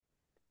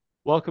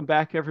Welcome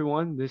back,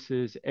 everyone. This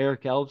is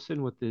Eric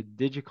Elvson with the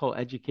Digital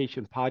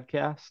Education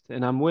Podcast,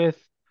 and I'm with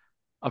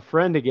a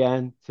friend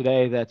again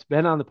today that's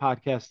been on the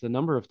podcast a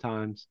number of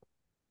times,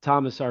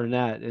 Thomas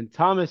Arnett. And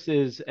Thomas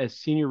is a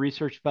senior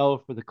research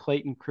fellow for the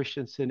Clayton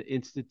Christensen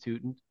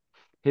Institute.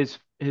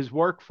 His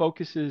work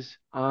focuses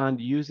on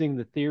using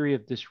the theory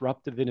of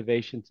disruptive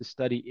innovation to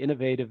study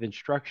innovative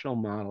instructional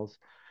models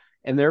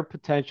and their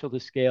potential to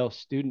scale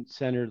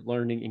student-centered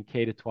learning in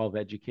K-12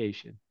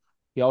 education.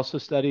 He also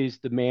studies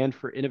demand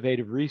for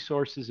innovative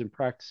resources and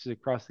practices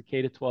across the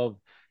K-12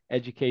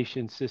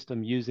 education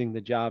system using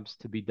the jobs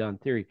to be done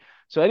theory.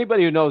 So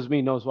anybody who knows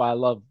me knows why I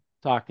love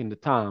talking to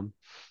Tom,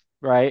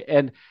 right?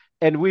 And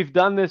we've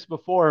done this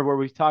before where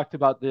we've talked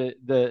about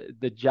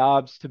the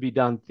jobs to be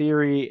done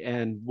theory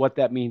and what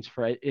that means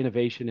for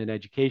innovation in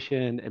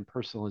education and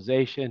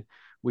personalization.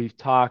 We've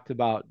talked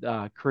about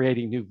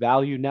creating new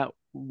value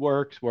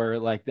networks where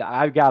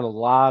I've got a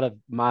lot of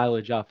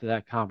mileage off of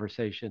that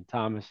conversation,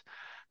 Thomas.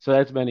 So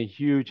that's been a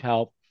huge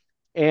help.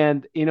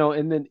 And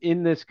then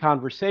in this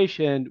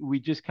conversation,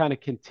 we just kind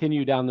of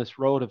continue down this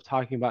road of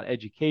talking about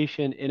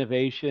education,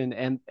 innovation,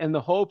 and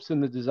the hopes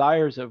and the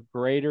desires of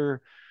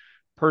greater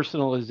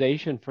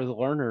personalization for the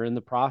learner in the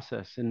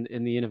process and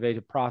in the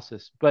innovative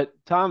process. But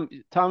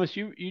Thomas,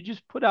 you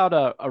just put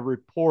out a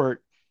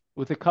report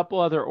with a couple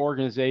other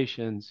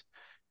organizations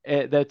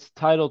that's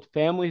titled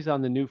Families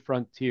on the New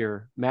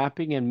Frontier,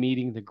 Mapping and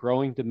Meeting the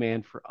Growing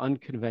Demand for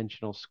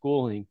Unconventional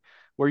Schooling,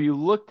 where you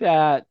looked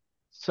at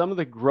some of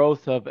the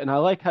growth of, and I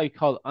like how you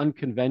call it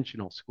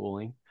unconventional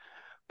schooling,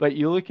 but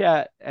you look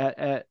at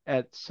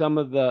some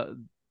of the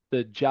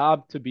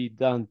jobs to be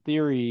done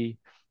theory,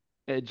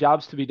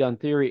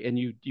 and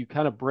you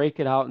kind of break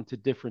it out into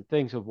different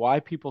things of why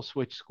people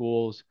switch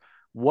schools,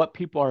 what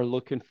people are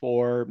looking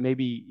for,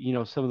 maybe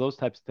some of those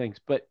types of things.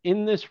 But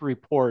in this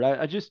report,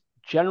 I just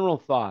general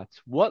thoughts.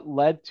 What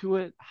led to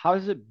it? How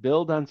does it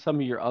build on some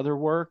of your other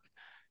work?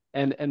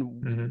 And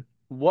hmm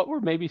what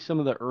were maybe some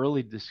of the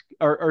early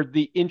or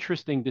the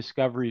interesting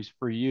discoveries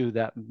for you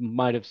that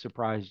might have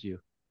surprised you?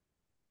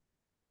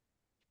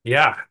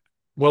 Yeah.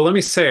 Well, let me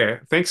say,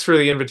 thanks for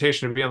the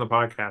invitation to be on the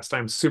podcast.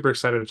 I'm super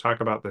excited to talk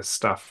about this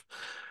stuff.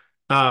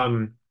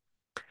 Um,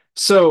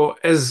 so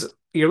as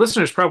your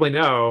listeners probably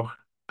know,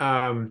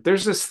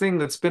 there's this thing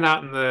that's been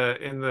out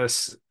in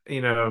this,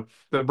 the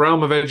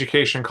realm of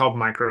education called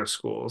micro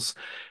schools.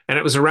 And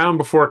it was around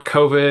before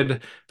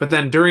COVID, but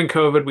then during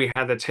COVID, we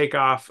had the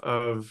takeoff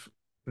of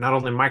not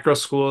only micro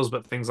schools,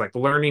 but things like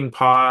learning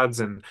pods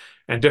and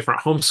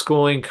different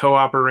homeschooling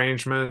co-op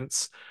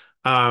arrangements.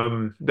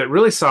 That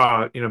really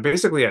saw,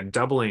 basically a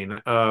doubling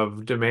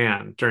of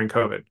demand during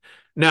COVID.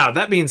 Now,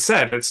 that being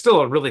said, it's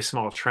still a really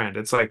small trend.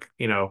 It's like,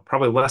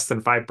 probably less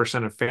than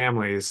 5% of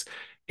families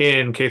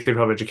in K through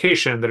 12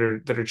 education that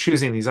are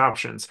choosing these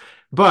options.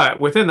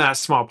 But within that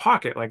small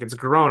pocket, like it's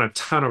grown a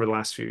ton over the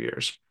last few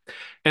years.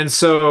 And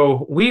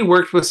so we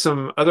worked with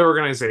some other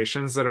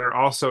organizations that are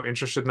also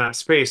interested in that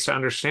space to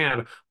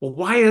understand, well,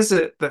 why is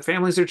it that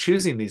families are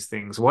choosing these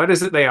things? What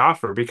is it they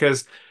offer?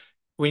 Because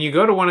when you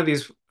go to one of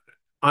these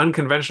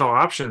unconventional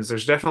options,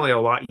 there's definitely a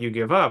lot you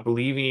give up,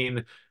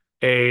 leaving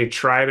a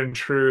tried and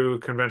true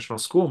conventional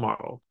school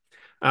model.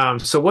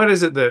 So what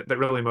is it that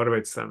really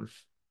motivates them?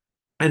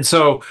 And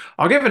so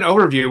I'll give an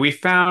overview. We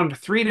found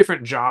three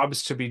different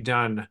jobs to be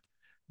done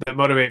that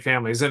motivate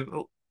families. And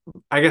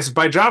I guess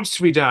by jobs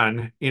to be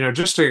done,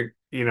 just to,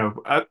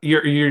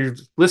 your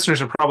listeners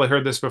have probably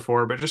heard this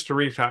before, but just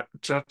to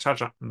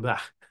touch on,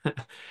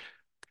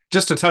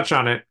 just to touch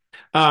on it,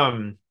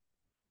 um,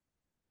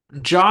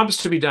 jobs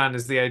to be done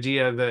is the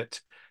idea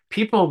that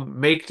people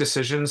make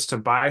decisions to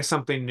buy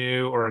something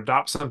new or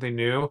adopt something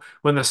new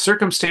when the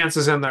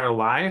circumstances in their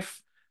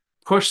life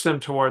push them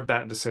toward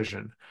that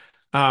decision.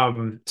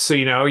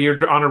 So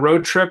you're on a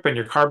road trip and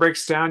your car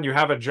breaks down, you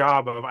have a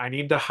job of I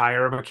need to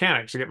hire a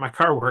mechanic to get my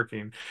car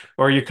working.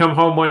 Or you come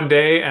home one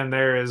day and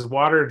there is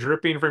water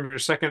dripping from your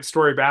second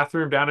story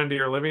bathroom down into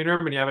your living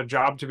room and you have a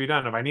job to be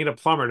done of I need a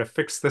plumber to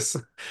fix this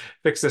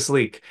fix this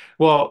leak.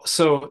 Well,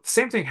 so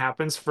same thing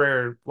happens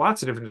for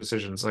lots of different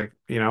decisions. Like,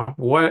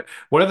 what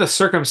are the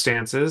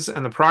circumstances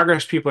and the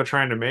progress people are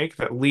trying to make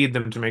that lead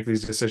them to make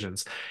these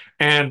decisions?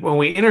 And when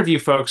we interview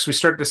folks, we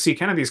start to see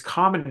kind of these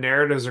common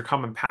narratives or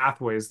common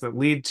pathways that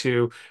lead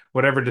to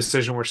whatever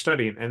decision we're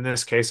studying. In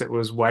this case, it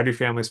was why do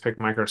families pick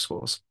micro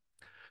schools?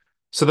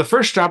 So the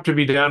first job to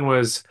be done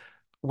was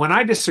when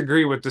I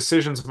disagree with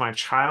decisions of my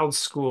child's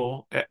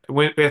school,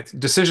 with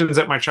decisions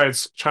at my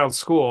child's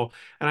school,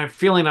 and I'm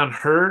feeling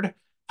unheard,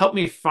 help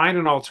me find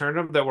an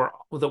alternative that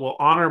will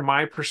honor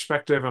my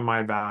perspective and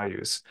my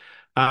values.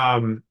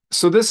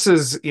 So this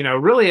is,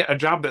 really a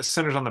job that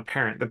centers on the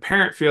parent. The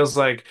parent feels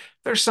like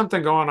there's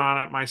something going on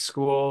at my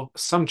school,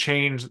 some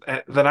change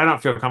that I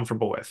don't feel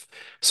comfortable with.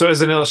 So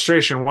as an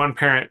illustration, one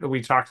parent that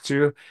we talked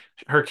to,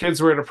 her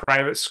kids were at a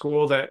private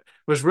school that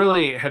was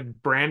really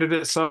had branded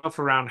itself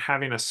around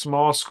having a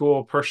small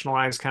school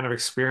personalized kind of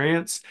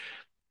experience.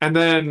 And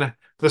then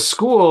the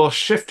school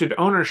shifted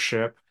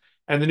ownership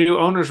and the new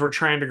owners were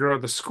trying to grow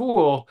the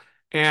school.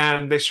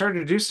 and they started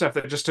to do stuff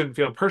that just didn't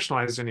feel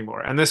personalized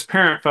anymore. And this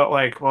parent felt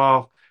like,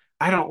 well,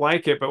 I don't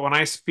like it, but when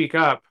I speak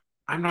up,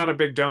 I'm not a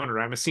big donor.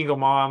 I'm a single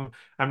mom.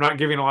 I'm not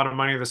giving a lot of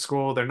money to the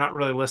school. They're not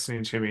really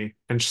listening to me.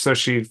 And so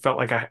she felt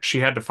like she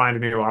had to find a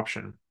new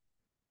option.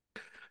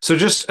 So,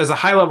 just as a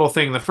high level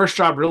thing, the first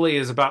job really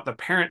is about the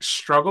parent's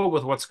struggle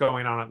with what's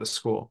going on at the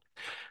school.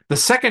 The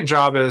second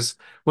job is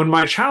when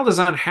my child is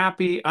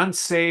unhappy,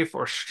 unsafe,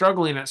 or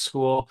struggling at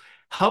school,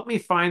 help me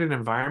find an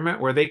environment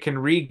where they can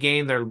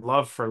regain their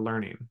love for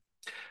learning.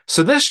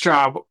 So this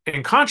job,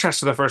 in contrast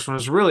to the first one,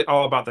 was really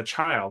all about the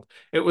child.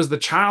 It was the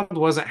child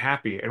wasn't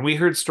happy. And we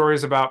heard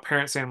stories about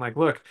parents saying, like,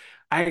 look,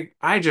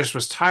 I just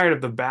was tired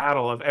of the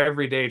battle of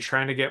every day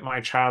trying to get my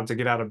child to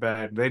get out of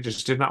bed. They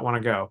just did not want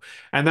to go.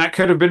 And that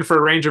could have been for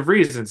a range of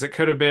reasons. It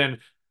could have been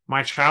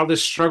my child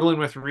is struggling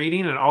with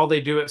reading, and all they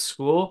do at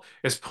school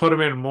is put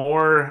them in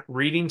more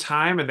reading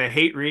time, and they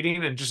hate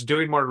reading and just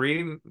doing more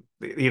reading.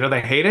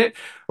 They hate it.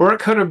 Or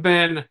it could have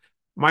been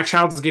my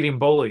child's getting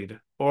bullied,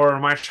 or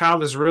my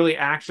child is really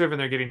active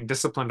and they're getting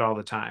disciplined all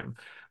the time.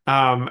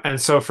 And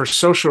so for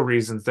social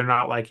reasons, they're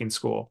not liking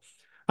school.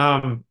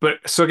 But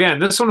so again,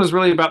 this one was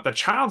really about the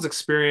child's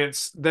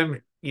experience,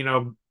 them,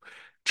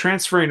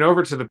 transferring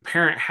over to the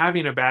parent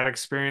having a bad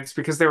experience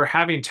because they were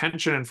having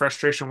tension and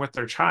frustration with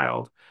their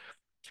child.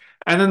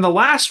 And then the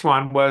last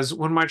one was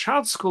when my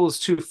child's school is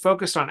too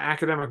focused on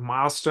academic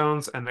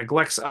milestones and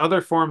neglects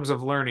other forms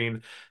of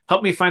learning,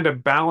 help me find a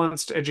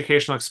balanced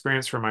educational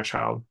experience for my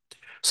child.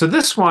 So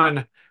this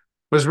one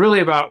was really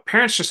about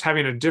parents just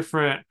having a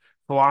different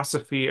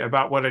philosophy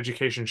about what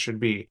education should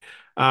be.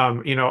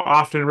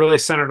 Often really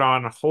centered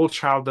on whole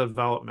child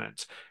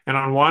development and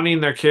on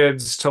wanting their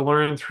kids to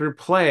learn through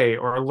play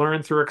or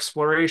learn through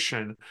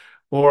exploration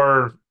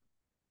or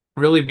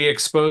really be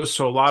exposed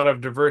to a lot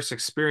of diverse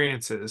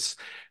experiences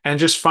and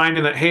just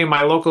finding that, hey,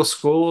 my local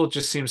school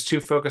just seems too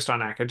focused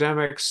on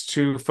academics,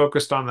 too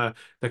focused on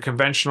the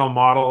conventional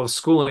model of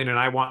schooling, and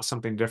I want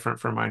something different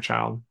for my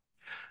child.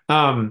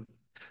 Um,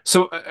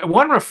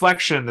 one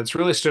reflection that's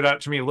really stood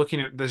out to me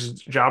looking at these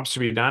jobs to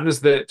be done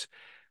is that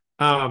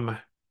um,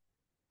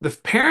 the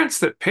parents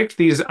that picked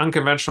these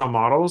unconventional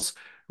models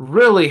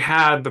really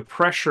had the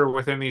pressure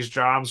within these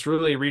jobs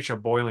really reach a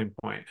boiling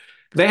point.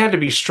 They had to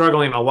be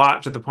struggling a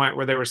lot to the point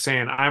where they were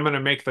saying, I'm going to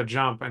make the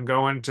jump and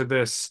go into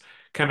this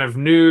kind of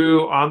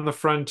new, on the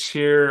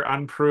frontier,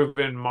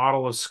 unproven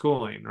model of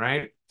schooling,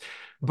 right?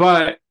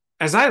 But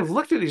as I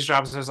looked at these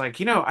jobs, I was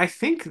like, I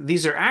think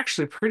these are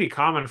actually pretty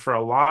common for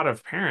a lot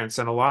of parents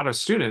and a lot of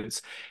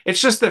students. It's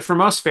just that for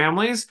most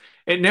families,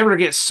 it never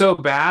gets so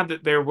bad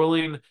that they're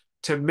willing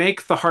to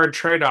make the hard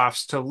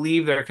trade-offs to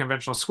leave their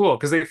conventional school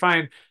because they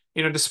find,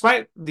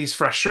 despite these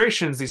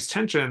frustrations, these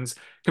tensions,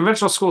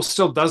 conventional school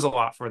still does a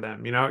lot for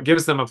them. It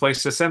gives them a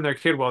place to send their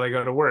kid while they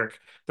go to work.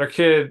 Their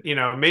kid,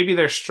 maybe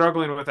they're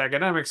struggling with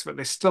academics, but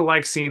they still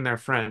like seeing their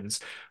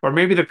friends. Or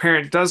maybe the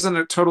parent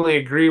doesn't totally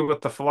agree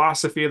with the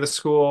philosophy of the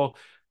school,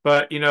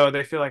 but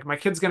they feel like my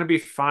kid's going to be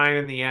fine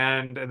in the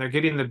end and they're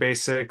getting the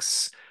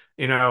basics.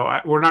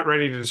 We're not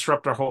ready to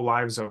disrupt our whole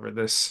lives over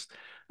this.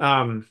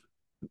 Um,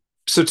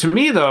 so to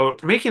me, though,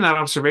 making that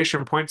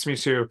observation points me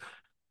to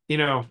you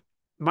know,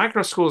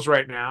 micro schools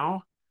right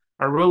now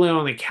are really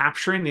only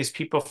capturing these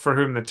people for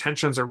whom the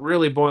tensions are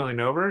really boiling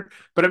over.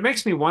 But it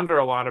makes me wonder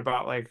a lot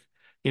about like,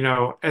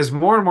 as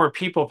more and more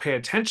people pay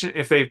attention,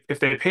 if they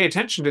pay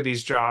attention to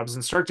these jobs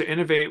and start to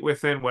innovate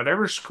within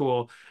whatever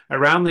school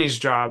around these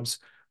jobs,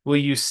 will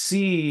you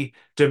see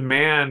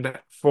demand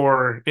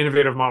for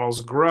innovative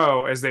models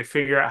grow as they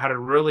figure out how to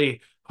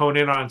really hone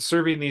in on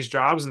serving these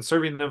jobs and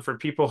serving them for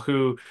people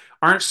who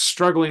aren't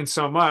struggling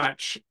so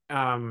much,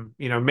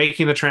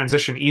 making the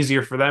transition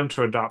easier for them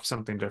to adopt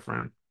something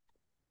different.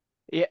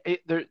 Yeah,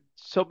 there's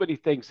so many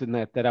things in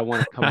that I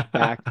want to come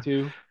back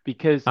to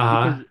because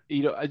Uh-huh.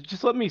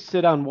 just let me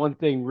sit on one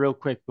thing real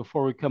quick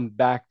before we come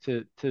back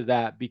to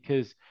that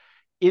because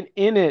in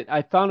it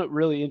I found it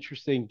really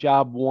interesting.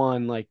 Job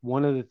one, like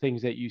one of the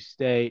things that you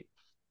state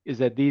is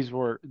that these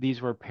were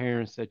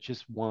parents that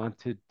just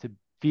wanted to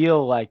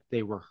feel like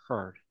they were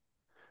heard,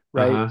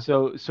 right?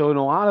 Uh-huh. So in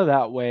a lot of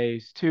that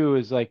ways too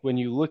is like when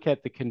you look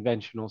at the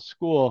conventional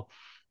school,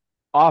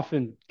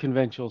 often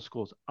conventional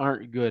schools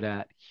aren't good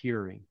at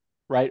hearing,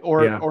 right?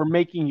 or Yeah. or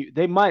making you,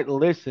 they might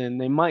listen,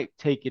 they might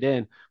take it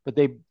in, but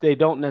they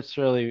don't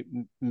necessarily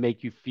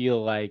make you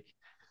feel like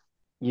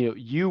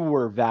you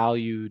were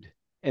valued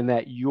and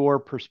that your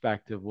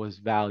perspective was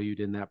valued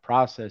in that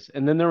process.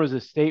 And then there was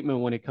a statement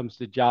when it comes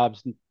to job,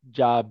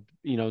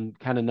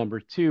 kind of number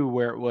two,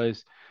 where it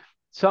was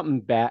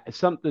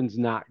something's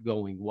not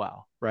going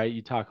well, right?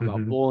 You talk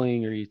about Hmm.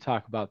 bullying or you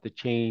talk about the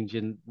change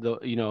and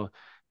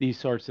these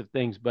sorts of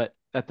things. But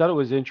I thought it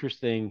was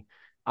interesting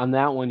on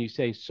that one. You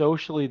say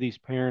socially, these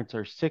parents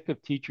are sick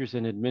of teachers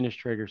and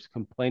administrators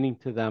complaining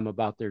to them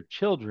about their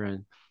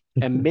children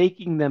and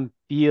making them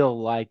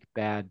feel like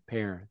bad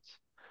parents.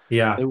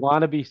 Yeah. They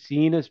want to be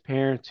seen as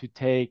parents who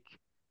take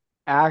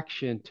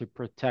action to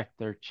protect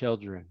their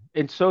children.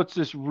 And so it's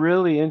this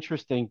really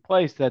interesting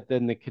place that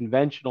then the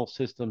conventional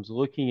systems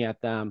looking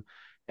at them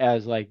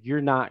as like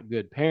you're not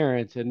good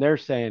parents, and they're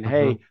saying, Hmm.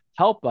 hey,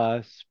 help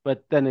us,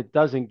 but then it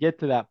doesn't get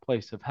to that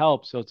place of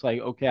help. So it's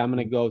like, okay, I'm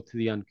going to go to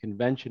the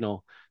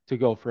unconventional to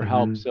go for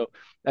help. Hmm. So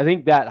I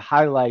think that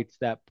highlights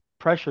that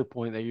pressure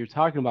point that you're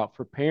talking about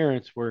for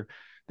parents, where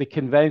the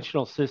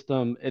conventional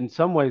system, in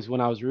some ways,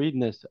 when I was reading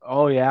this,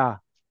 oh yeah,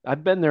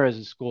 I've been there as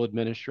a school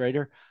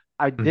administrator.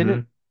 I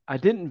didn't Hmm. I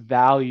didn't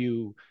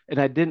value and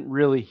I didn't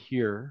really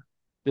hear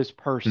this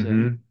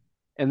person Hmm.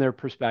 and their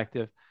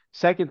perspective.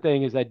 Second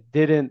thing is I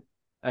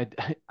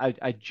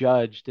I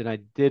judged and I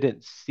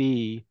didn't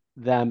see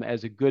them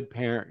as a good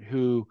parent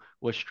who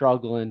was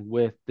struggling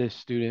with this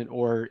student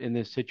or in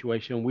this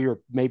situation. We were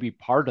maybe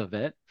part of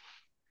it.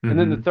 And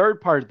then the Hmm.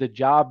 third part, the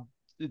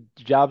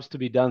jobs to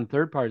be done,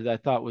 third part that I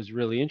thought was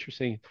really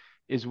interesting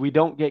is we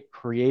don't get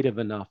creative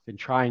enough in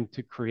trying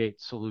to create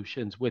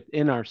solutions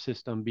within our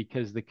system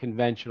because the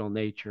conventional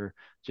nature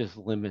just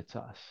limits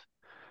us.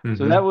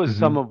 So that Hmm. was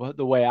some Hmm. of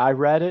the way I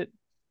read it.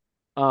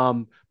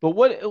 But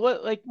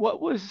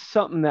what was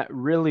something that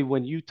really,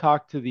 when you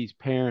talked to these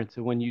parents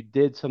and when you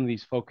did some of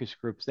these focus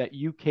groups, that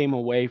you came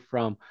away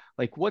from,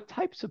 like, what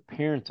types of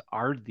parents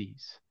are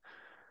these?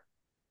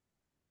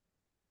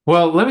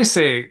 Well, let me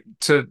say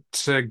to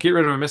get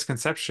rid of a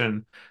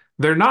misconception,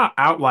 they're not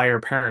outlier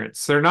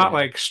parents. They're not Yeah.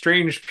 like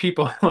strange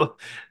people that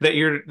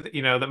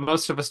that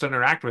most of us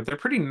interact with. They're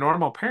pretty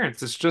normal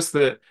parents. It's just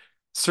that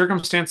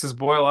circumstances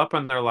boil up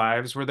in their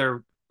lives where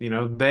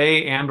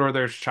they and or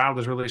their child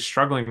is really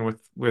struggling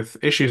with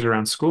issues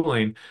around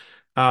schooling.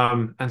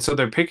 And so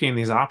they're picking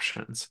these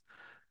options.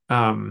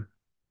 Um,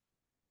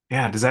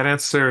 yeah, does that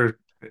answer,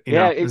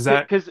 Yeah, is it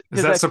that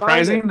is because that I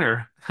find it, surprising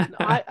or?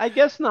 I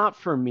guess not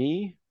for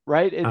me,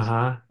 right? It's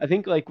Uh-huh. I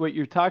think like what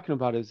you're talking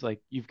about is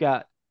like you've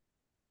got,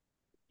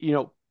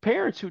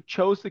 parents who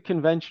chose the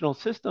conventional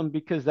system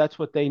because that's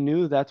what they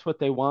knew, that's what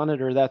they wanted,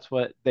 or that's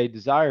what they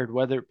desired,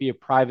 whether it be a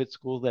private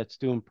school that's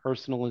doing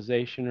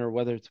personalization or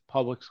whether it's a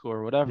public school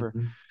or whatever.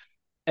 Hmm.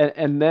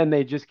 And then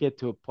they just get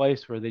to a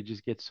place where they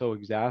just get so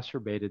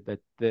exacerbated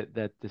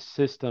that the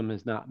system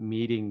is not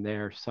meeting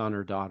their son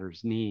or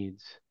daughter's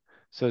needs.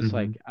 So it's Hmm.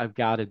 like, I've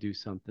got to do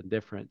something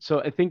different. So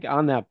I think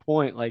on that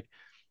point, like,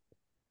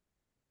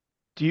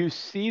 do you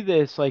see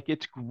this, like,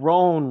 it's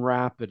grown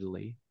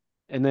rapidly,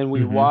 and then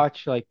we Hmm.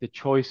 watch like the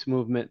choice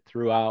movement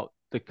throughout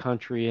the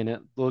country, and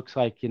it looks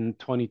like in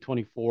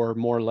 2024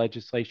 more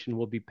legislation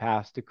will be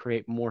passed to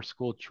create more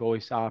school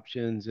choice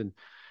options and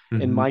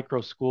in Hmm.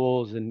 micro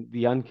schools, and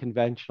the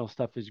unconventional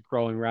stuff is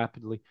growing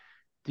rapidly.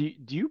 Do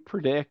you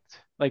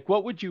predict, like,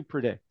 what would you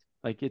predict,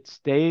 like it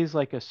stays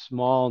like a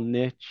small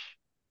niche,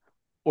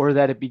 or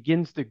that it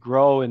begins to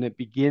grow and it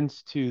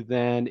begins to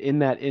then, in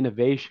that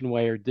innovation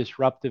way or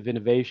disruptive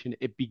innovation,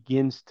 it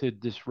begins to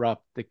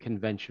disrupt the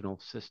conventional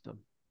system?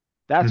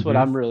 That's what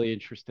Hmm. I'm really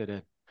interested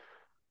in.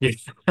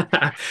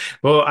 Yeah.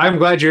 Well, I'm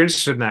glad you're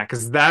interested in that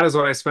because that is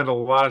what I spend a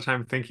lot of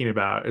time thinking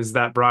about is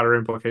that broader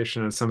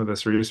implication of some of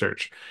this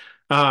research.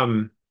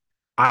 Um,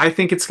 I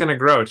think it's going to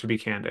grow, to be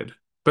candid.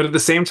 But at the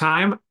same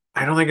time,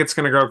 I don't think it's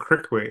going to grow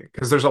quickly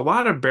because there's a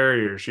lot of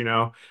barriers.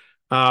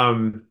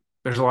 Um,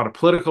 there's a lot of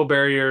political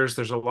barriers.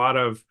 There's a lot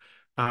of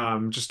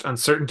just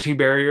uncertainty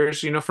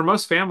barriers. For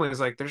most families,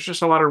 like there's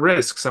just a lot of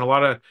risks and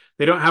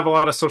they don't have a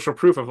lot of social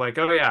proof of like,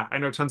 oh yeah, I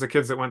know tons of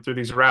kids that went through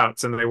these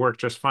routes and they work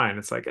just fine.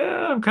 It's like,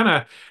 I'm kind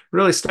of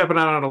really stepping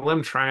out on a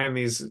limb trying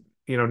these,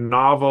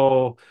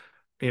 novel,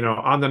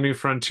 on the new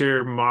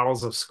frontier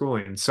models of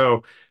schooling.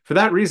 So for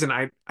that reason,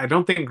 I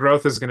don't think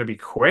growth is going to be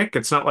quick.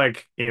 It's not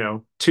like,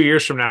 2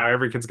 years from now,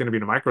 every kid's going to be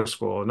in a micro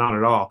school. Not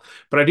at all.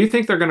 But I do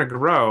think they're going to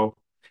grow.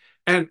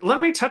 And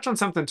let me touch on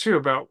something too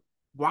about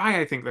why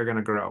I think they're going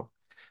to grow.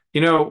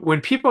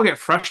 When people get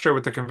frustrated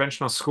with the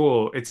conventional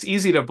school, it's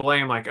easy to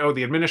blame, like, oh,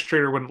 the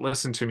administrator wouldn't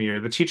listen to me, or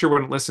the teacher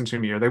wouldn't listen to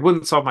me, or they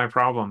wouldn't solve my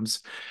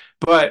problems.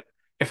 But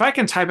if I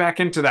can tie back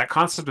into that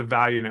concept of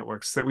value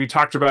networks that we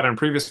talked about in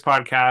previous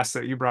podcasts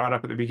that you brought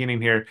up at the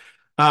beginning here,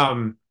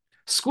 um,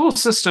 school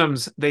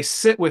systems, they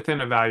sit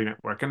within a value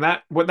network. And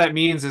that what that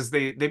means is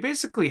they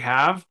basically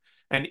have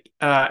an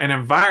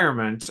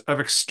environment of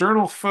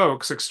external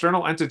folks,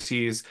 external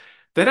entities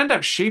that end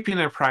up shaping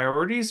their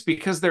priorities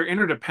because they're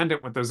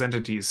interdependent with those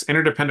entities,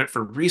 interdependent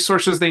for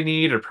resources they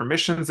need or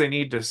permissions they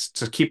need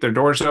to keep their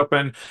doors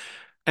open.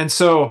 And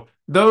so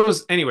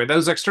those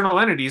external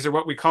entities are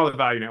what we call the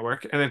value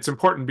network, and it's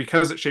important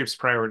because it shapes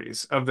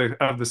priorities of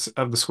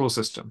the school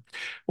system.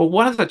 Well,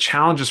 one of the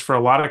challenges for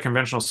a lot of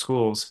conventional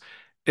schools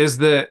is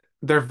that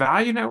their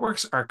value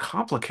networks are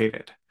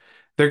complicated.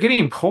 They're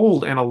getting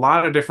pulled in a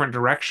lot of different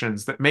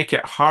directions that make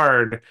it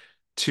hard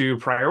to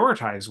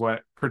prioritize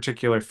what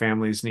particular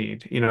families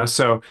need.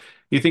 So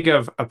you think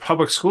of a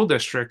public school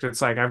district,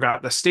 it's like I've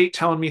got the state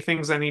telling me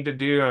things I need to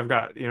do. I've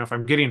got, if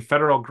I'm getting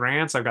federal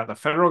grants, I've got the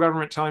federal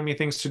government telling me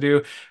things to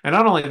do. And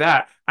not only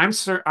that, I'm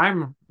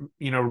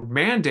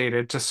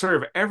mandated to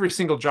serve every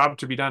single job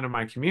to be done in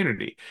my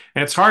community.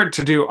 And it's hard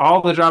to do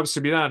all the jobs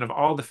to be done of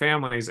all the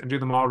families and do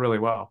them all really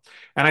well.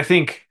 And I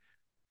think,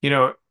 you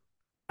know,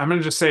 I'm going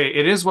to just say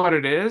it is what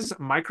it is.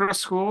 Micro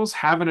schools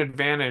have an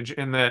advantage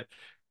in that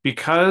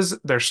because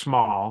they're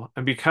small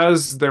and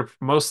because they're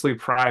mostly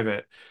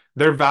private,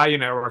 their value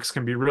networks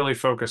can be really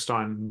focused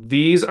on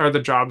these are the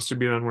jobs to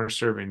be done we're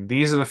serving.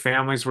 These are the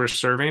families we're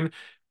serving.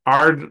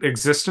 Our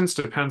existence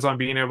depends on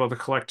being able to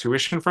collect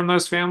tuition from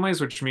those families,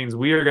 which means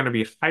we are going to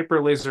be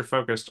hyper laser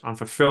focused on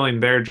fulfilling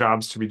their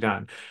jobs to be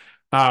done.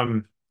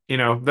 Um,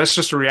 that's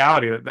just a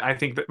reality. That I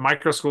think that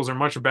micro schools are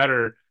much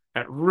better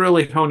at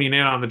really honing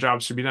in on the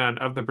jobs to be done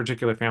of the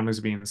particular families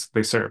beings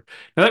they serve.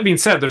 Now, that being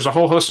said, there's a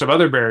whole host of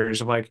other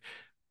barriers of like,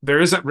 there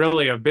isn't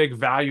really a big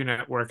value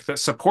network that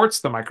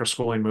supports the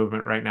microschooling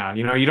movement right now.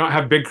 You don't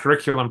have big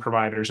curriculum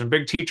providers and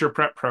big teacher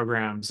prep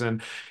programs,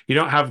 and you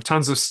don't have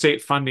tons of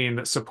state funding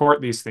that support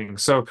these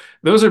things. So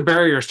those are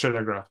barriers to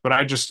their growth.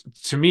 But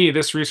to me,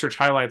 this research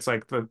highlights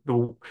like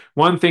the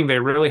one thing they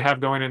really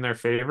have going in their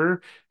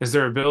favor is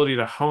their ability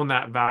to hone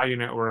that value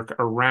network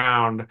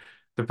around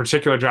the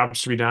particular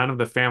jobs to be done of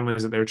the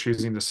families that they're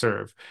choosing to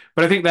serve.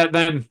 But I think that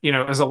then,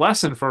 as a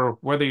lesson for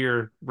whether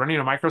you're running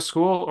a micro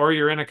school or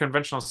you're in a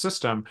conventional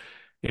system,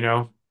 you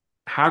know,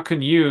 how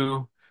can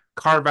you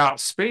carve out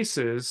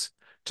spaces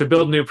to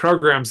build new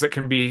programs that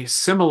can be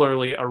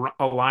similarly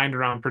aligned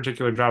around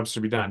particular jobs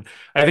to be done?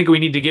 I think we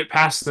need to get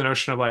past the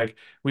notion of like,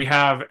 we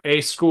have a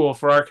school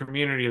for our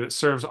community that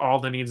serves all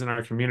the needs in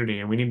our community.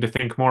 And we need to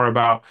think more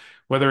about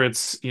whether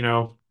it's,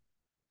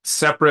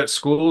 separate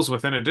schools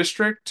within a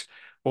district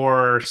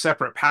or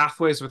separate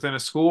pathways within a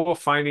school,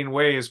 finding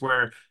ways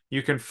where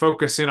you can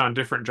focus in on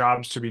different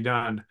jobs to be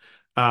done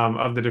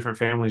of the different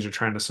families you're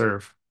trying to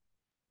serve.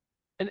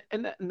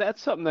 And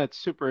that's something that's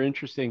super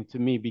interesting to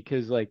me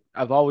because like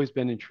I've always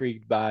been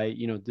intrigued by,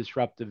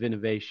 disruptive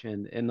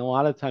innovation. And a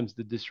lot of times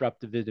the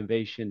disruptive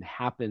innovation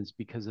happens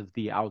because of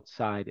the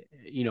outside,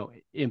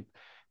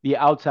 the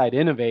outside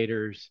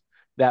innovators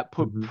that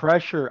put Hmm.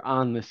 pressure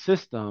on the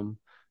system,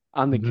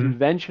 on the Hmm.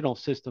 conventional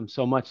system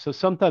so much. So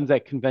sometimes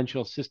that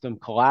conventional system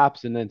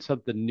collapses and then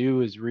something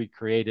new is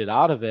recreated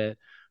out of it.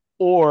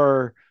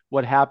 Or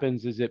what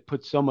happens is it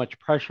puts so much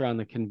pressure on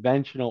the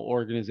conventional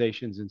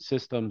organizations and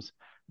systems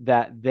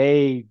that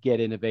they get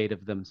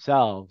innovative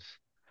themselves.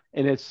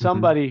 And it's Hmm.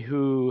 somebody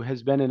who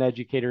has been an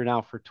educator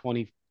now for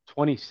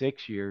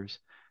 26 years,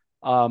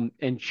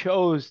 and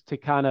chose to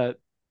kind of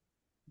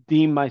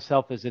deem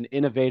myself as an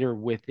innovator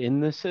within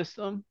the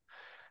system.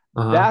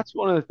 Uh-huh. That's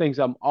one of the things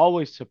I'm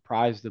always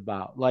surprised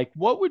about. Like,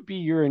 what would be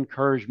your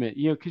encouragement?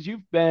 Because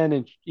you've been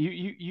and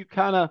you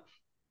kind of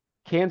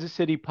Kansas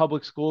City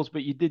public schools,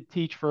 but you did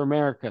teach for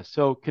America.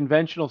 So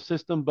conventional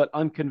system, but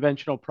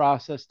unconventional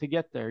process to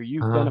get there.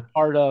 You've been a Uh-huh.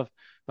 part of,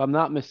 if I'm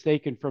not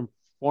mistaken from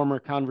former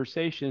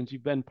conversations,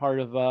 you've been part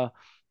of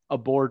a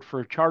board for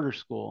a charter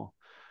school.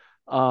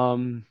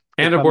 And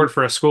If a board I'm,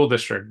 for a school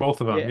district,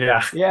 both of them. yeah,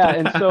 Yeah. yeah.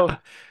 And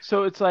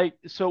so it's like,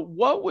 so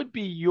what would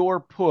be your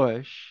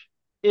push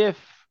if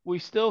we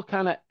still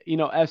kind of,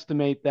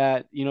 estimate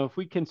that, if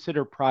we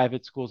consider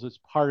private schools as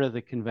part of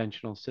the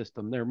conventional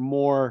system, they're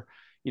more,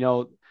 you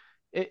know,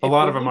 A if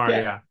lot we of them look are,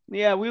 at, yeah.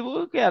 yeah, we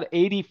look at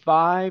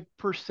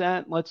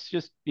 85%, let's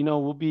just,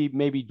 we'll be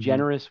maybe Hmm.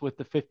 generous with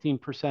the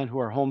 15% who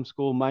are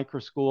homeschool, micro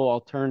school,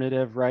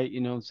 alternative, right?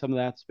 Some of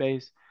that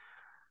space.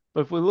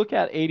 But if we look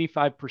at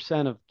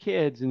 85% of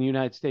kids in the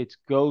United States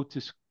go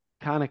to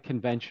kind of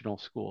conventional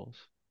schools,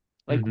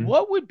 like Hmm.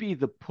 what would be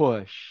the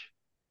push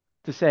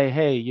to say,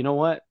 hey, you know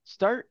what?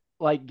 Start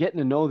like getting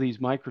to know these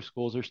micro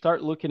schools or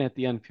start looking at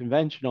the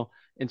unconventional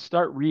and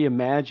start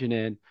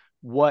reimagining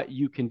what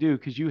you can do.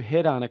 Because you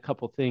hit on a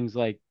couple things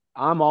like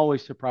I'm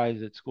always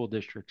surprised that school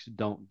districts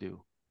don't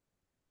do.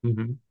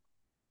 Hmm.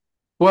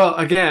 Well,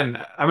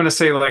 again, I'm going to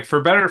say like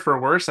for better or for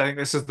worse, I think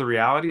this is the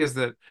reality is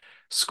that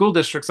school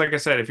districts, like I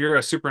said, if you're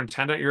a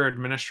superintendent, you're an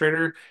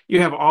administrator,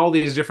 you have all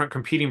these different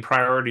competing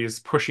priorities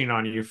pushing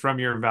on you from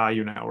your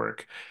value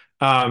network.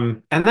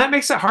 And that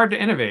makes it hard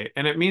to innovate.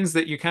 And it means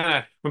that you kind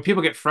of, when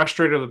people get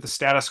frustrated with the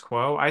status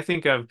quo, I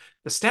think of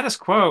the status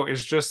quo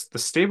is just the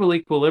stable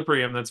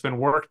equilibrium that's been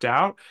worked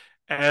out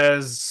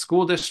as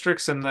school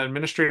districts and the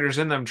administrators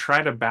in them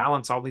try to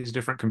balance all these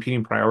different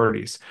competing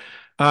priorities.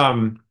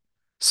 Um,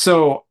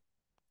 so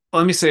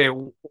let me say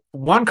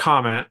one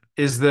comment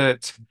is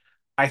that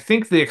I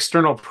think the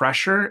external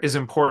pressure is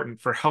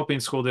important for helping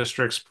school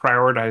districts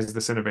prioritize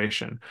this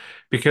innovation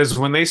because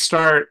when they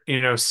start,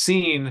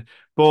 seeing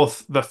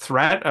both the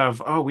threat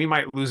of, oh, we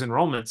might lose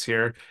enrollments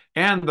here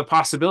and the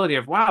possibility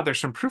of, wow, there's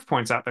some proof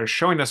points out there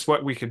showing us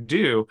what we could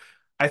do.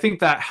 I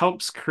think that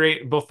helps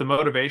create both the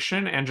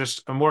motivation and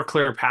just a more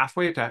clear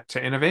pathway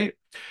to innovate.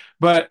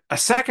 But a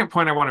second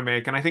point I want to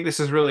make, and I think this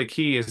is really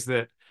key, is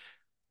that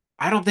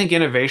I don't think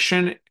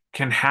innovation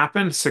can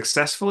happen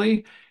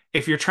successfully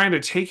if you're trying to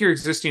take your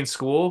existing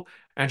school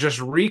and just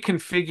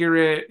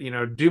reconfigure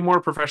it, do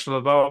more professional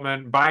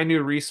development, buy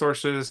new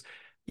resources.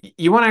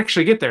 You want to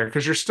actually get there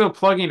because you're still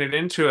plugging it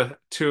into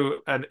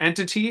an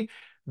entity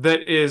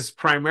that is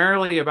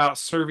primarily about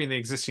serving the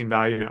existing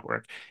value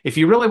network. If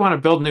you really want to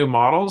build new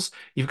models,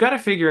 you've got to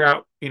figure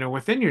out,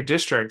 within your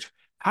district,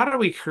 how do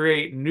we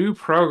create new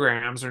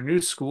programs or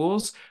new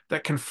schools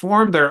that can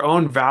form their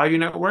own value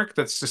network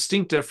that's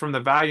distinctive from the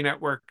value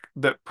network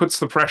that puts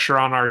the pressure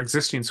on our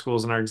existing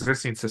schools and our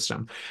existing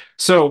system?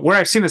 So where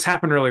I've seen this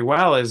happen really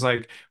well is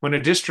like when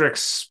a district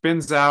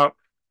spins out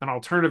an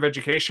alternative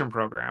education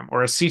program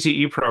or a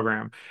CTE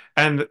program,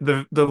 and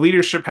the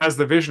leadership has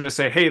the vision to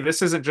say, hey,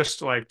 this isn't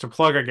just like to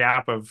plug a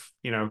gap of,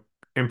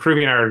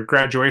 improving our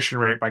graduation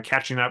rate by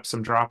catching up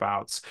some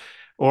dropouts,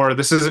 or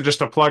this isn't just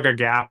to plug a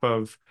gap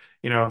of,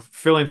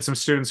 filling some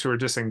students who are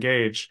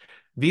disengaged.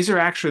 These are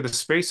actually the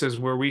spaces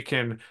where we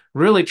can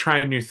really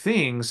try new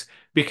things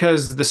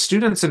because the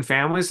students and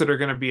families that are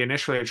going to be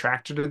initially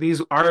attracted to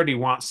these already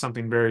want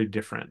something very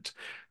different.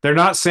 They're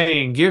not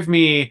saying, give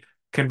me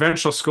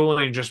conventional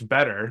schooling just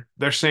better.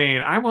 They're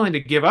saying, I'm willing to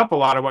give up a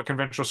lot of what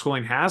conventional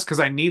schooling has because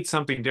I need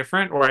something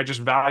different or I just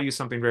value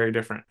something very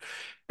different.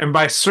 And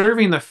by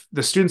serving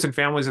the students and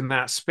families in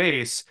that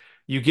space,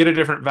 you get a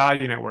different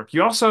value network.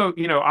 You also,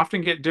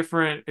 often get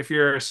different if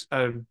you're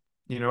a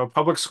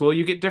public school,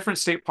 you get different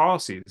state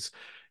policies.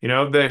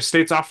 The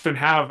states often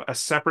have a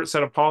separate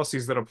set of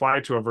policies that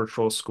apply to a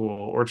virtual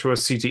school or to a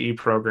CTE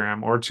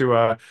program or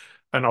to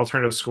an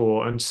alternative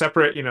school and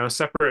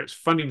separate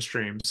funding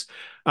streams.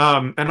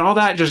 And all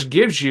that just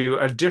gives you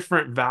a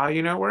different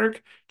value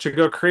network to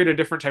go create a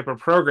different type of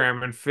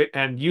program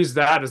and use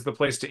that as the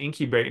place to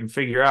incubate and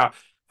figure out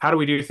how do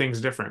we do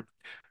things different.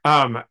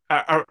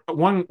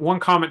 One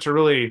comment to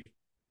really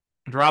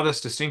draw this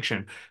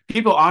distinction.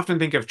 People often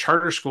think of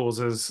charter schools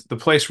as the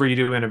place where you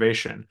do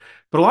innovation,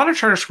 but a lot of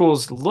charter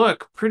schools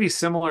look pretty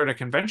similar to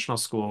conventional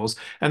schools.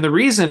 And the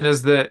reason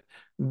is that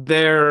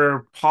their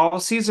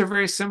policies are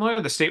very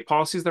similar, the state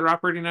policies they're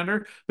operating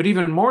under, but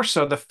even more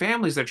so, the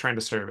families they're trying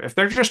to serve. If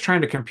they're just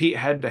trying to compete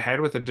head to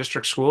head with a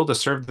district school to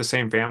serve the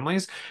same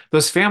families,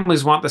 those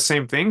families want the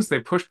same things. They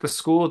push the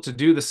school to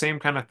do the same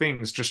kind of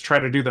things, just try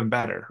to do them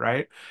better,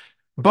 right?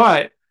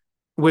 But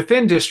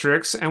within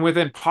districts and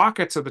within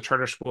pockets of the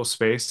charter school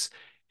space,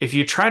 if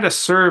you try to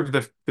serve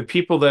the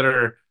people that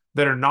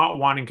are not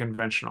wanting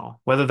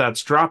conventional, whether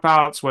that's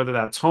dropouts, whether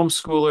that's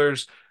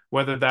homeschoolers,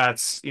 whether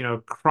that's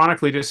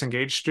chronically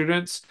disengaged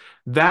students,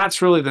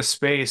 that's really the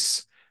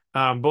space,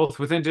 both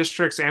within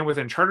districts and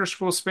within charter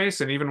school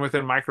space, and even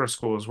within micro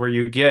schools, where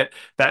you get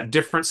that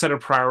different set of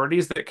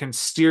priorities that can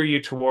steer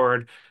you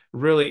toward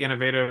really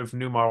innovative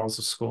new models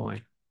of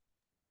schooling.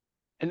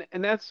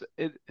 And that's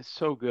it, it's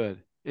so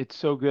good. It's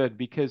so good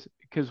because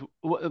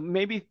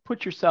maybe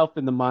put yourself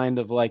in the mind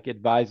of like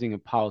advising a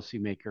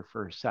policymaker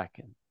for a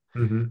second.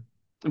 Hmm.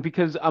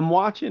 Because I'm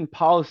watching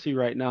policy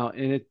right now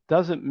and it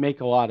doesn't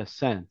make a lot of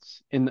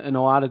sense in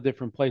a lot of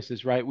different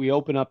places, right? We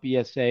open up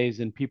ESAs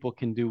and people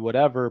can do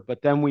whatever,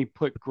 but then we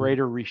put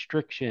greater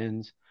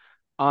restrictions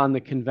on the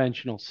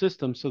conventional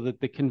system so that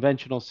the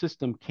conventional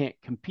system can't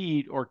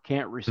compete or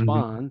can't Hmm.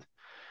 respond,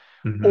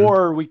 Hmm.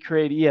 or we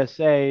create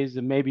ESAs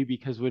and maybe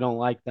because we don't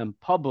like them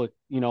politically,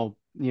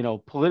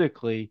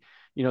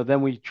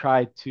 then we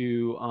try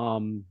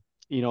to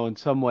in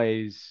some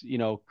ways,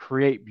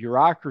 create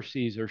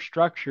bureaucracies or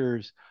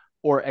structures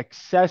or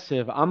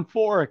excessive. I'm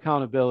for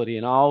accountability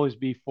and I'll always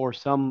be for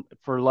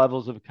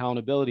levels of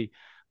accountability,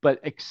 but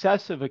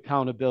excessive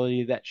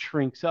accountability that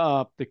shrinks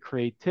up the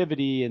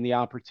creativity and the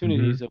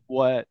opportunities Hmm. of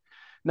what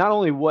not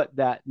only what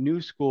that new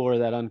school or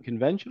that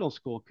unconventional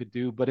school could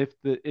do, but if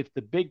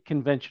the big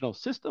conventional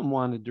system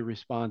wanted to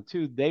respond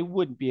too, they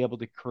wouldn't be able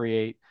to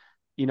create,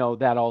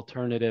 that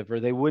alternative, or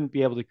they wouldn't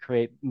be able to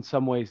create in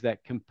some ways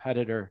that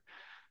competitor.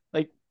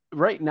 Like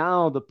right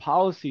now, the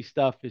policy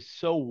stuff is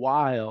so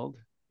wild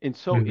and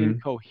so Hmm.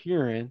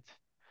 incoherent.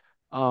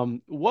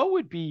 What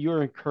would be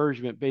your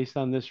encouragement based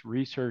on this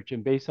research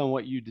and based on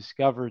what you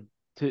discovered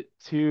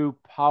to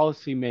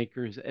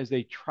policymakers as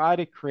they try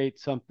to create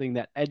something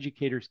that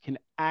educators can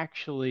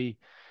actually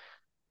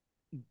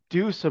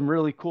do some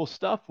really cool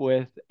stuff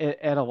with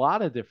at a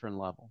lot of different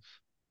levels?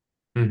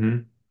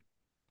 Hmm.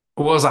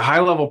 Well, as a high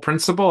level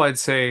principle, I'd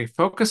say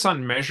focus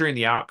on measuring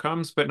the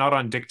outcomes, but not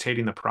on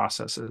dictating the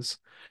processes.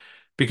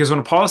 Because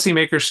when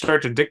policymakers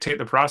start to dictate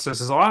the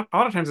processes, a lot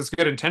of times it's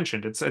good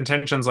intentioned. It's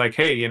intentions like,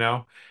 hey,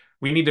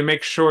 we need to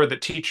make sure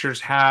that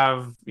teachers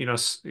have,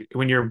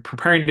 when you're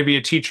preparing to be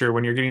a teacher,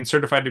 when you're getting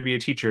certified to be a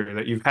teacher,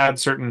 that you've had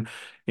certain,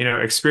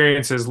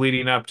 experiences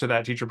leading up to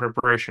that teacher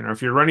preparation. Or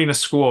if you're running a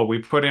school, we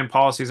put in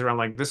policies around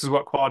like, this is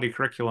what quality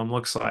curriculum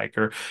looks like,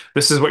 or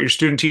this is what your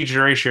student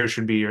teacher ratio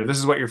should be, or this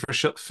is what your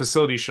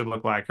facility should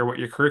look like, or what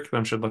your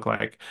curriculum should look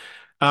like.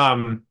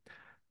 Um,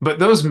 but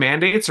those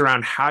mandates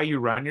around how you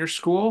run your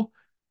school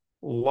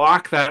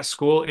lock that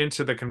school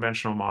into the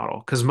conventional model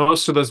because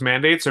most of those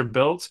mandates are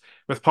built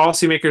with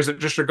policymakers that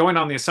just are going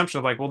on the assumption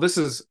of like, well, this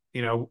is,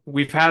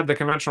 we've had the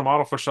conventional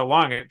model for so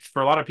long.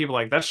 For a lot of people,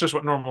 like that's just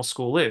what normal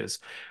school is.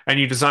 And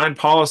you design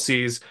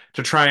policies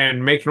to try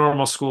and make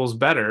normal schools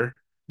better,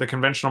 the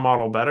conventional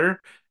model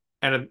better,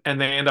 and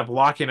they end up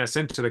locking us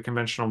into the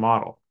conventional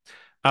model.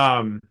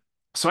 Um,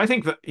 so I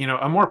think that,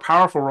 a more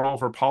powerful role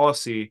for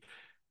policy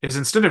is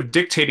instead of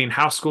dictating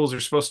how schools are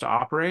supposed to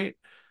operate,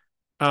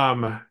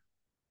 um,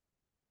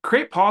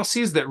 create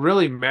policies that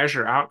really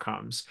measure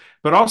outcomes,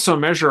 but also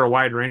measure a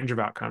wide range of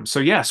outcomes. So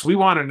yes, we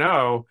want to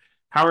know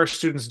how are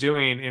students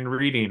doing in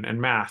reading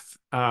and math,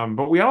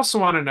 but we also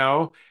want to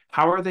know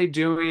how are they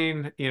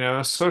doing,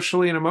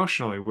 socially and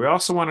emotionally. We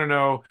also want to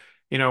know,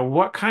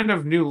 what kind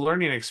of new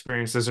learning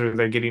experiences are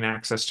they getting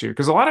access to?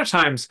 Because a lot of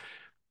times,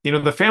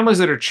 the families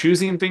that are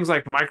choosing things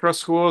like micro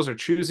schools or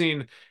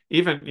choosing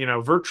even,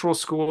 virtual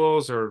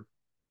schools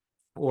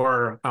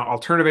or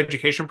alternative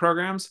education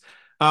programs,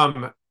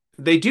 um,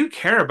 they do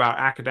care about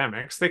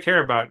academics. They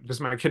care about, does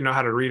my kid know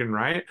how to read and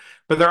write?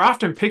 But they're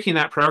often picking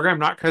that program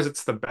not because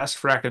it's the best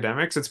for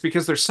academics. It's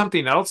because there's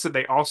something else that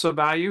they also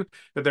value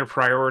that they're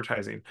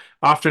prioritizing.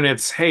 Often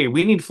it's, hey,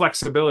 we need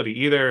flexibility.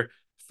 Either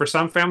for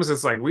some families,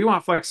 it's like, we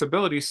want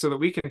flexibility so that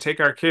we can take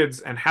our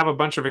kids and have a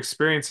bunch of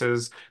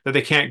experiences that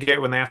they can't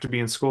get when they have to be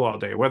in school all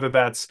day. Whether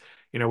that's,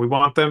 we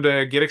want them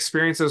to get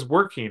experiences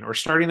working or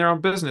starting their own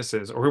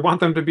businesses, or we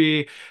want them to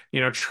be,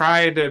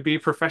 try to be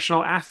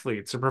professional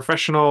athletes or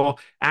professional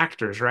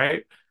actors,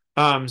 right?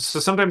 So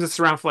sometimes it's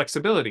around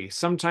flexibility.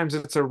 Sometimes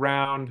it's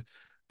around,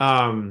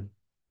 um,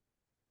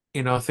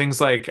 things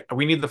like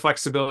we need the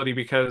flexibility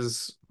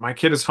because my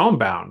kid is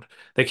homebound.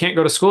 They can't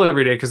go to school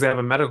every day because they have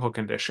a medical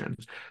condition.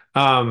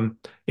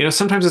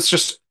 Sometimes it's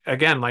just,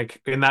 again,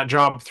 like in that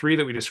job three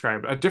that we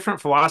described, a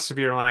different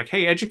philosophy or like,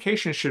 hey,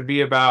 education should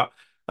be about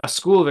a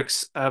school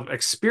of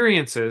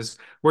experiences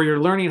where you're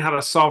learning how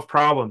to solve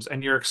problems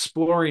and you're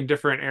exploring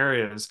different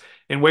areas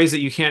in ways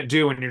that you can't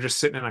do when you're just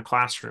sitting in a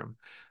classroom.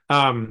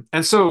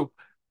 And so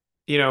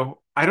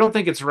I don't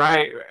think it's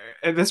right.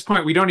 At this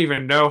point, we don't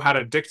even know how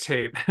to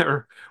dictate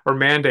or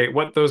mandate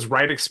what those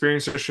right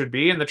experiences should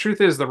be. And the truth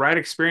is, the right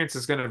experience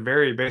is going to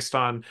vary based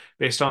on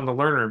the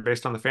learner,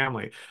 based on the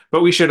family.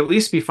 But we should at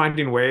least be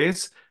finding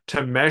ways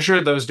to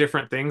measure those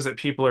different things that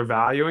people are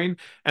valuing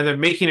and then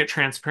making it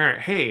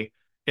transparent. Hey,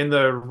 in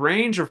the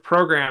range of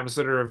programs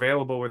that are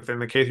available within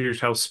the K through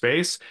 12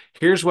 space,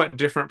 here's what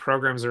different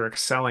programs are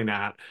excelling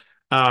at,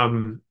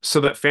 so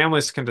that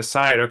families can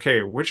decide,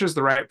 okay, which is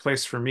the right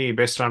place for me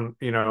based on,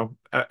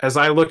 as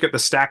I look at the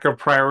stack of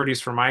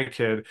priorities for my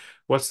kid,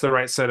 what's the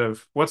right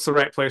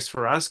place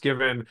for us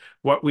given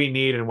what we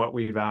need and what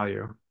we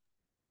value.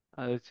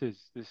 This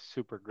is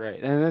super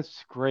great, and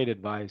that's great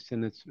advice,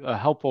 and it's a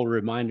helpful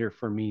reminder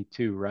for me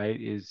too, right?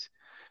 Is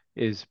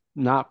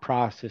not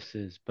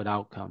processes but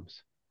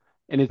outcomes.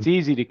 And it's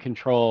easy to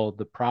control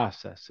the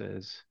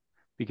processes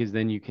because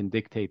then you can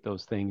dictate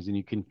those things and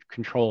you can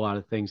control a lot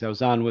of things. I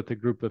was on with a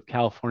group of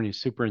California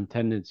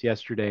superintendents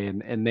yesterday,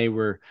 and they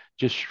were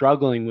just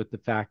struggling with the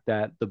fact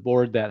that the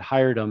board that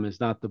hired them is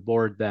not the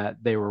board that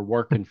they were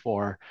working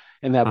for.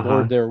 And that board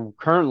Uh-huh. they're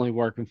currently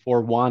working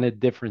for wanted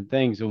different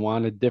things and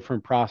wanted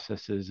different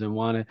processes and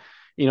wanted,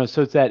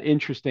 so it's that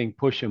interesting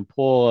push and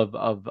pull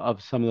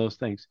of some of those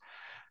things.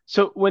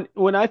 So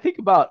when I think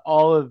about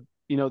all of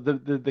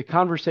the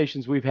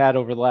conversations we've had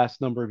over the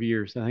last number of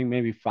years, I think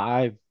maybe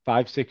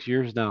 6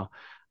 years now,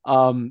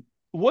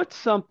 what's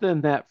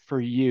something that for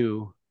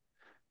you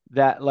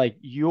that like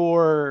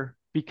your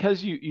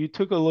because you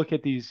took a look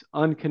at these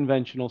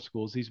unconventional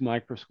schools, these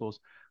micro schools,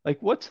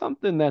 like what's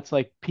something that's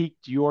like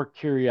piqued your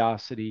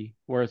curiosity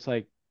where it's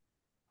like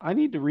I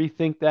need to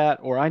rethink that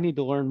or I need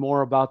to learn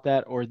more about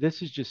that or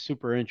this is just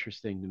super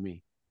interesting to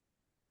me.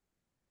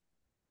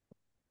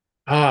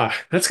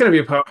 That's going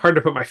to be hard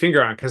to put my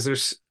finger on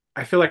because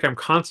I feel like I'm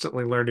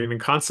constantly learning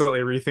and constantly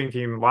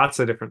rethinking lots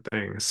of different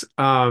things.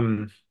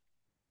 Let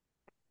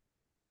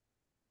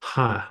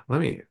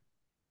me,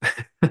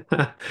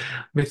 let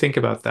me think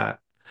about that.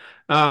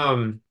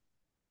 Um,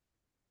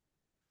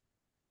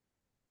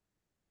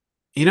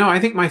 I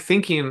think my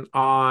thinking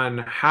on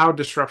how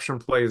disruption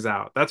plays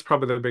out, that's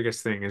probably the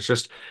biggest thing. Is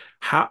just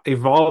how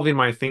evolving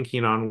my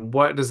thinking on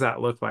what does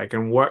that look like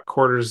and what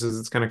quarters is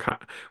it's going to come,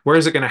 where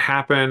is it going to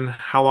happen,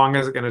 how long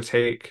is it going to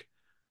take?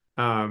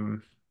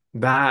 Um,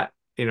 that,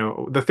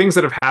 the things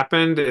that have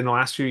happened in the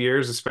last few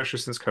years, especially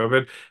since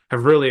COVID,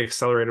 have really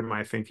accelerated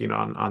my thinking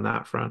on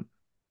that front.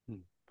 Hmm.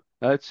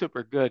 That's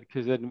super good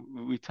because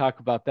then we talk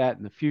about that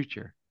in the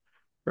future,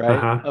 right?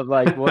 Uh-huh. Of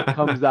like what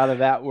comes out of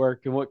that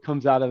work and what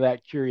comes out of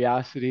that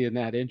curiosity and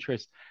that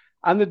interest.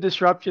 On the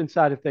disruption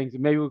side of things,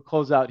 and maybe we'll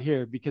close out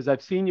here because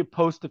I've seen you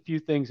post a few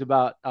things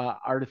about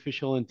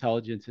artificial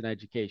intelligence in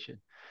education.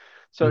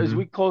 So as we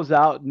hmm close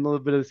out in a little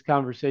bit of this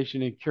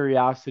conversation and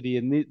curiosity,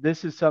 and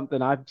this is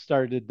something I've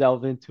started to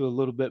delve into a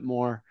little bit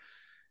more,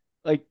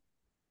 like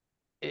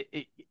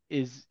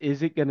is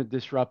it going to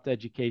disrupt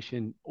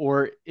education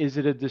or is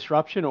it a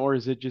disruption or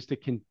is it just a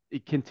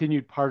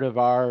continued part of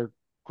our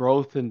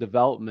growth and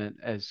development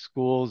as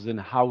schools and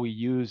how we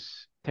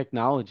use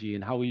technology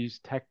and how we use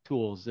tech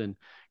tools and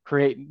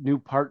create new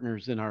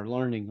partners in our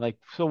learning, like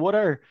so what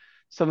are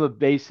some of the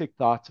basic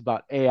thoughts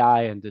about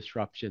AI and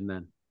disruption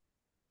then?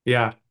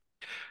 Yeah.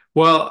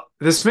 Well,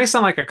 this may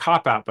sound like a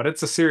cop out, but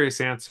it's a serious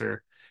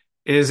answer.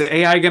 Is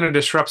AI going to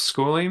disrupt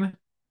schooling?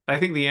 I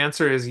think the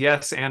answer is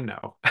yes and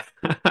no.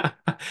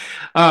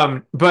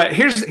 But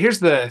here's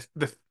the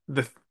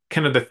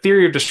kind of the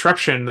theory of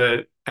disruption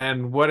that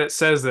and what it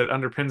says that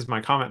underpins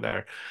my comment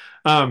there.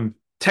 Um,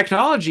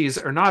 technologies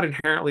are not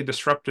inherently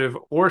disruptive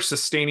or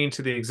sustaining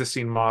to the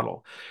existing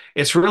model.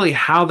 It's really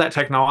how that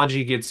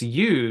technology gets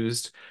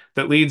used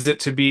that leads it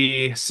to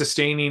be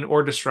sustaining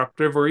or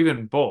disruptive or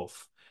even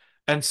both.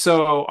 And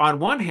so, on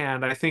one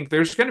hand, I think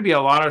there's going to be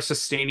a lot of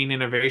sustaining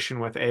innovation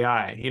with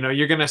AI.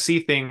 You're going to see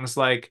things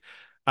like,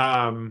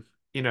 um,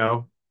 you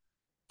know,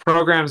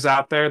 programs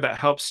out there that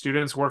help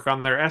students work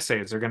on their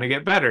essays are going to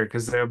get better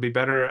because they'll be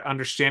better at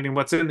understanding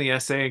what's in the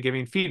essay and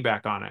giving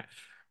feedback on it.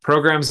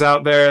 Programs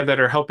out there that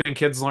are helping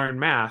kids learn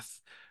math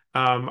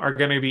are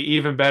going to be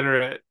even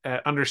better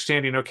at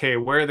understanding, okay,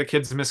 where are the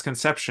kids'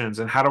 misconceptions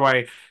and how do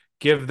I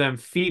give them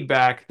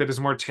feedback that is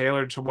more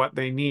tailored to what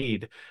they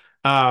need.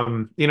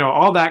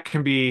 All that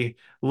can be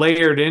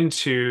layered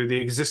into the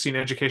existing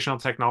educational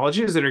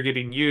technologies that are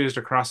getting used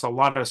across a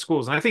lot of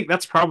schools. And I think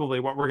that's probably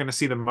what we're going to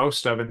see the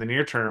most of in the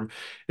near term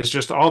is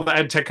just all the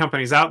ed tech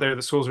companies out there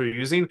that schools are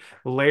using,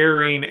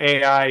 layering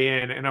AI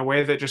in a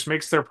way that just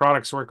makes their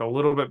products work a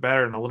little bit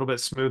better and a little bit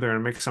smoother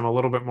and makes them a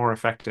little bit more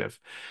effective.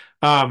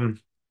 Um,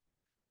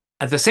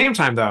 at the same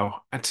time, though,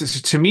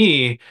 to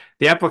me,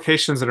 the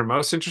applications that are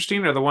most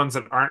interesting are the ones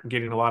that aren't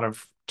getting a lot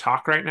of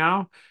talk right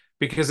now,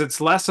 because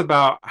it's less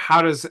about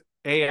how does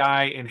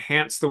AI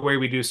enhance the way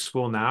we do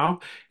school now,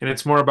 and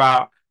it's more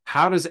about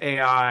how does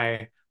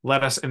AI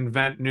let us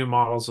invent new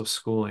models of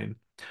schooling.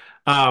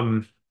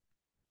 Um,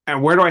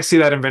 and where do I see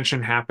that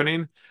invention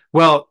happening?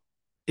 Well,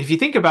 if you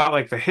think about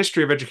like the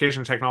history of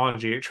education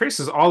technology, it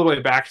traces all the way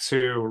back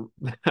to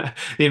the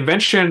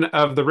invention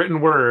of the written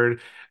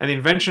word and the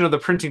invention of the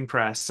printing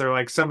press. They're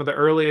like some of the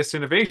earliest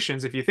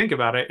innovations, if you think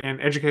about it,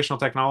 in educational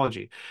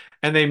technology.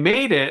 And they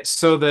made it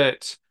so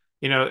that,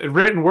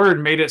 written word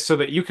made it so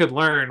that you could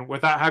learn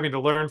without having to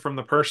learn from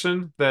the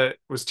person that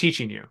was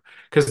teaching you,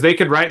 because they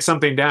could write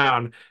something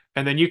down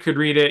and then you could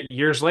read it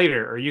years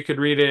later, or you could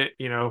read it,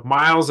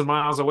 miles and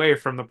miles away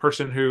from the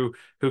person who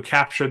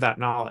captured that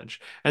knowledge.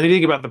 And then you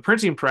think about the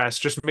printing press,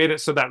 just made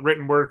it so that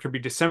written word could be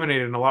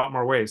disseminated in a lot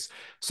more ways.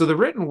 So the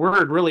written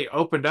word really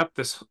opened up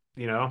this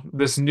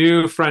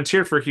new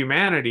frontier for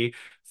humanity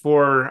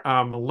for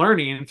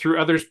learning through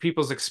other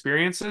people's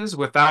experiences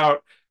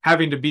without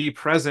having to be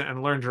present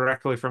and learn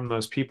directly from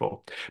those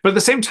people. But at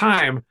the same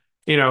time,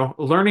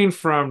 learning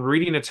from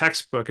reading a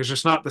textbook is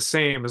just not the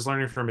same as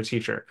learning from a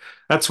teacher.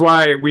 That's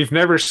why we've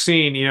never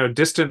seen,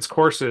 distance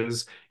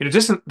courses,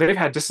 they've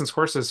had distance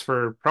courses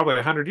for probably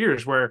 100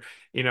 years where,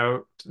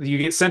 you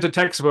get sent a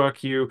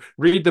textbook, you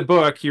read the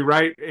book, you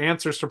write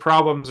answers to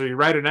problems, or you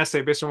write an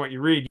essay based on what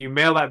you read, you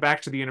mail that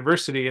back to the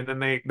university, and then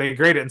they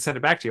grade it and send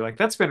it back to you. Like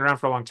that's been around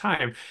for a long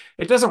time.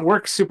 It doesn't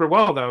work super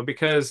well though,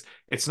 because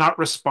it's not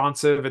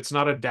responsive, it's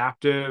not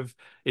adaptive,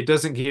 it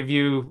doesn't give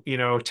you,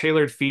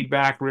 tailored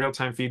feedback,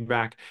 real-time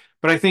feedback.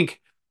 But I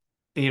think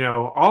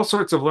all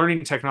sorts of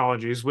learning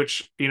technologies,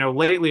 which,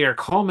 lately are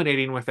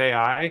culminating with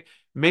AI,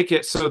 make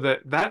it so that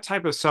that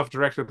type of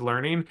self-directed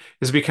learning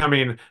is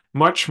becoming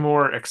much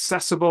more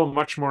accessible,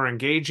 much more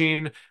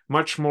engaging,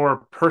 much more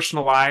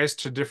personalized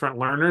to different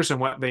learners and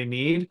what they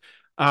need.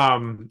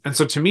 And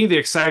so to me, the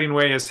exciting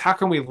way is how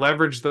can we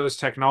leverage those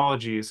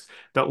technologies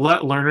that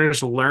let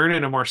learners learn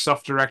in a more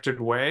self-directed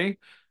way?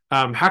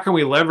 How can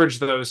we leverage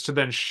those to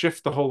then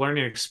shift the whole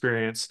learning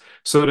experience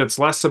so that it's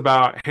less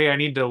about, hey, I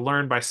need to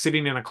learn by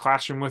sitting in a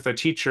classroom with a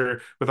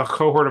teacher, with a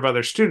cohort of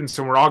other students,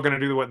 and we're all going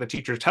to do what the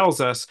teacher tells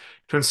us,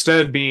 to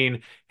instead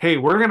being, hey,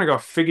 we're going to go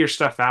figure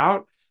stuff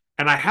out.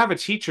 And I have a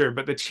teacher,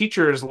 but the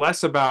teacher is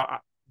less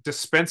about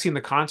dispensing the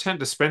content,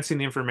 dispensing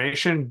the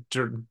information,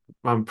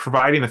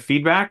 providing the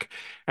feedback,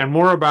 and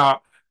more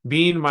about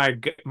being my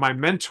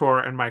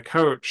mentor and my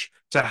coach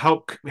to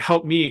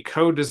help me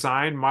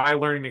co-design my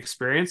learning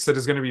experience that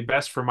is going to be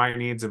best for my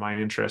needs and my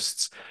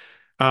interests.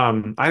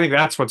 I think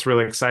that's what's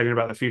really exciting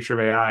about the future of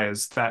AI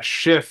is that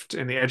shift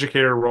in the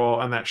educator role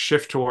and that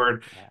shift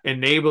toward Yeah.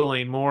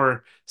 enabling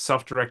more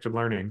self-directed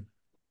learning.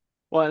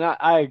 Well, and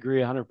I agree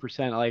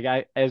 100%.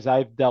 Like as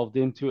I've delved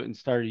into it and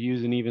started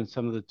using even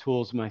some of the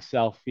tools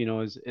myself,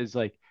 is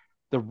like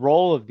the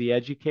role of the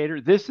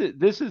educator. This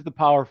is the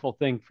powerful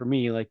thing for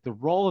me. Like the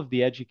role of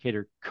the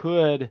educator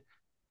could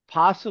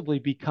possibly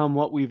become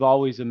what we've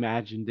always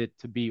imagined it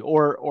to be,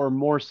 or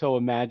more so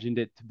imagined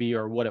it to be,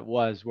 or what it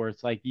was, where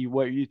it's like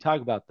what you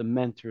talk about, the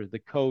mentor, the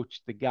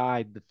coach, the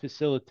guide, the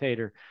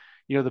facilitator,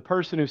 the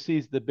person who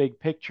sees the big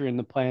picture and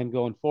the plan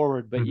going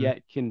forward, but Mhm.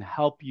 yet can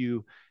help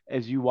you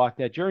as you walk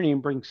that journey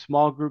and bring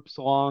small groups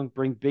along,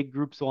 bring big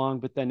groups along,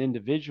 but then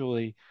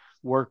individually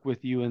work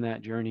with you in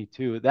that journey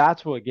too.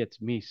 That's what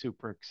gets me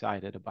super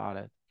excited about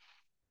it.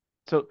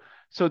 So,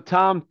 so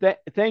Tom,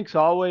 thanks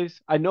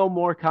always. I know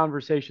more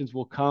conversations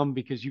will come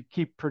because you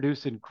keep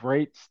producing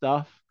great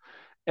stuff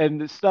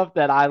and the stuff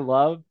that I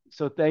love.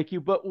 So thank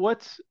you. But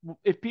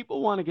if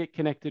people want to get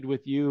connected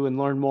with you and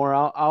learn more,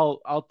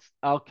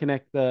 I'll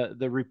connect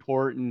the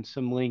report and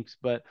some links.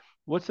 But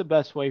what's the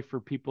best way for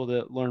people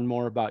to learn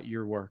more about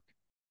your work?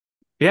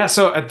 Yeah,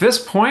 so at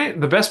this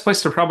point, the best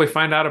place to probably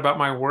find out about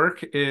my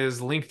work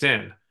is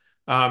LinkedIn.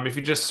 If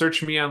you just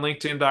search me on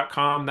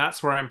LinkedIn.com,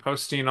 that's where I'm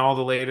posting all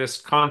the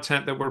latest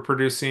content that we're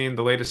producing,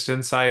 the latest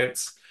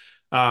insights.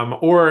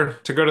 or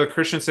to go to the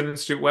Christensen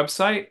Institute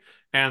website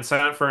and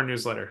sign up for our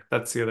newsletter.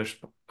 That's the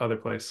other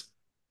place.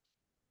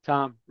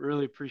 Tom,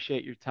 really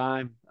appreciate your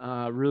time.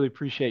 Really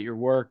appreciate your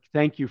work.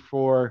 Thank you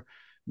for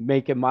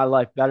making my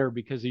life better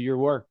because of your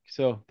work.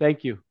 So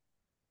thank you.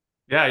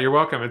 Yeah, you're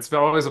welcome. It's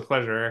always a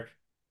pleasure, Eric.